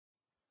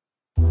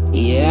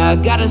I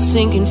got a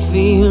sinking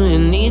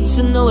feeling, need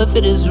to know if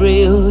it is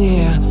real.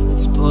 Yeah,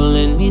 it's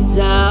pulling me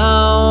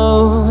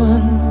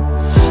down.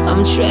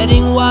 I'm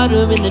treading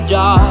water in the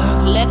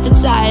dark, let the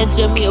tide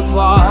tear me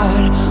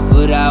apart,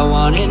 but I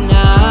want it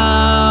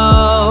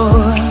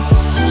now.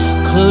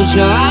 Close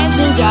your eyes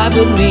and dive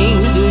with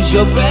me, lose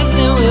your breath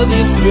and we'll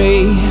be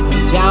free.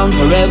 Down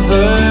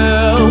forever,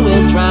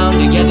 we'll drown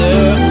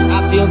together.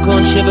 I feel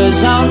cold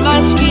shivers on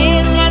my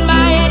skin and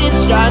my head it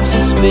starts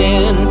to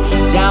spin.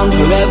 Down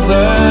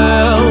forever,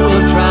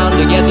 we'll drown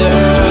together.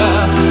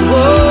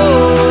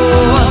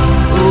 Whoa,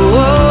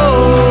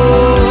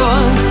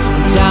 whoa.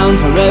 Down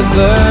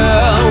forever,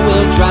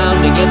 we'll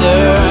drown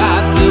together. I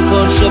feel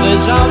cold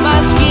shivers on my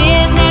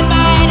skin and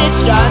my head it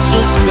starts to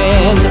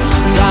spin.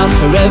 Down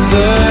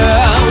forever,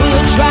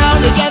 we'll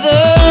drown together.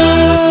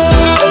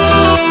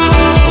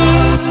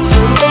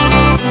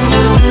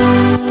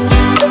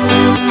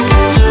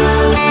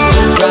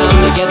 We'll drown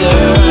together.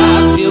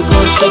 I feel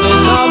cold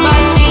shivers on my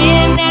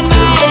skin and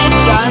my head it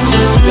starts to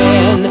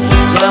spin.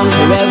 Down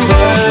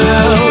forever,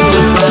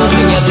 we'll drown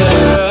together.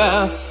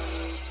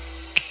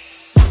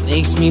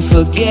 Makes me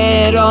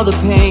forget all the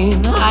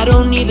pain. I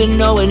don't even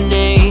know her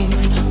name,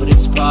 but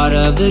it's part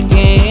of the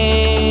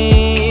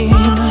game.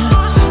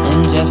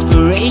 And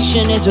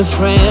desperation is a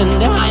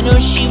friend. I know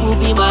she will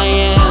be my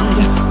end,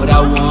 but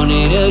I want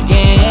it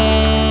again.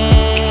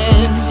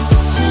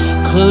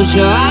 Close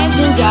your eyes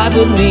and dive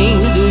with me,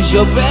 lose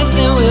your breath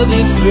and we'll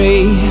be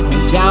free.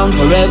 Down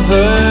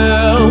forever,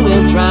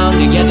 we'll drown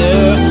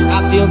together.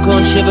 I feel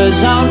cold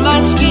shivers on my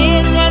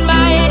skin and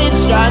my head it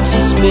starts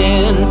to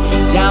spin.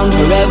 Down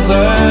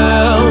forever,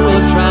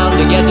 we'll drown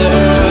together.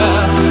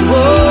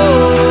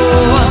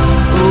 Whoa,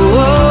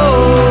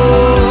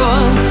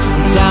 whoa.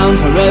 Down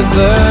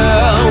forever,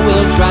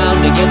 we'll drown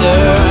together.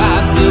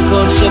 I feel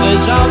cold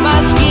shivers on my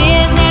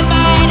skin and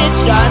my head it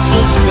starts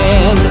to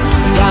spin.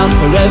 Down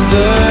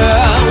forever,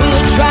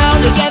 we'll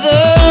drown together.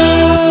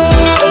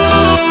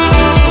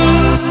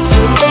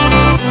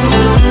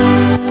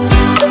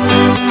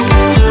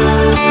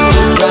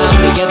 We'll drown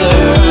together.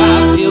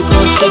 I feel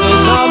cold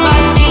shivers on my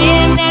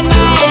skin and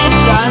my head it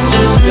starts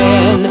to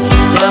spin.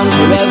 Down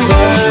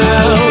forever,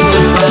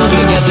 we'll drown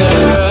together.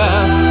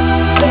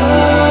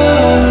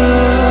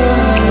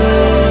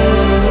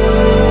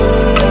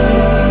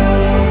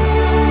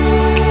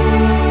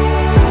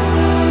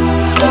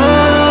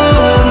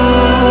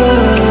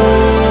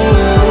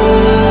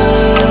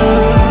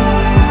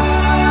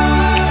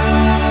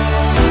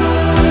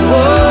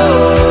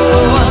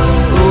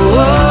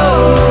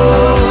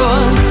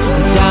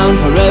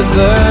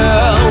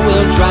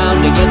 We'll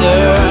drown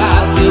together.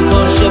 I feel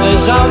cold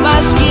shivers on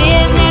my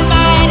skin and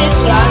my head it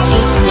starts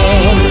to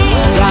spin.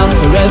 Down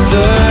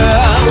forever,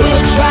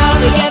 we'll drown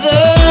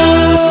together.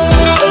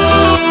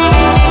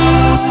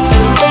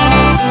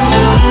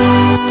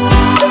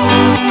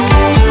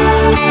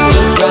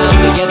 We'll drown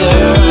together.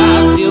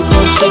 I feel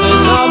cold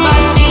shivers on my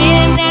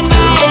skin and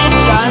my head it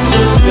starts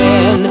to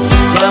spin.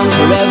 Down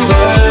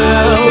forever,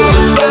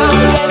 we'll drown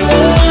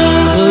together.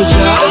 Close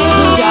your eyes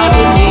and dive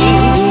with me,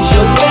 lose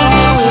your breath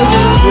and we'll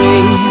be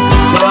free.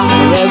 Down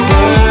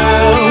forever,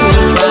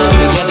 we'll drown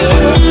together.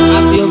 I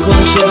feel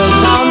cold shivers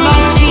on my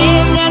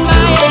skin and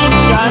my head it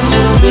starts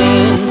to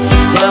spin.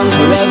 Down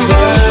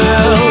forever,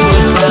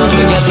 we'll drown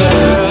together.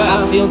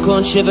 I feel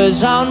cold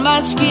shivers on my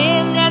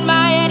skin and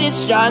my head it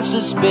starts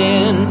to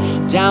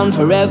spin. Down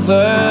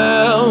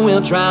forever,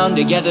 we'll drown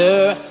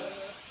together.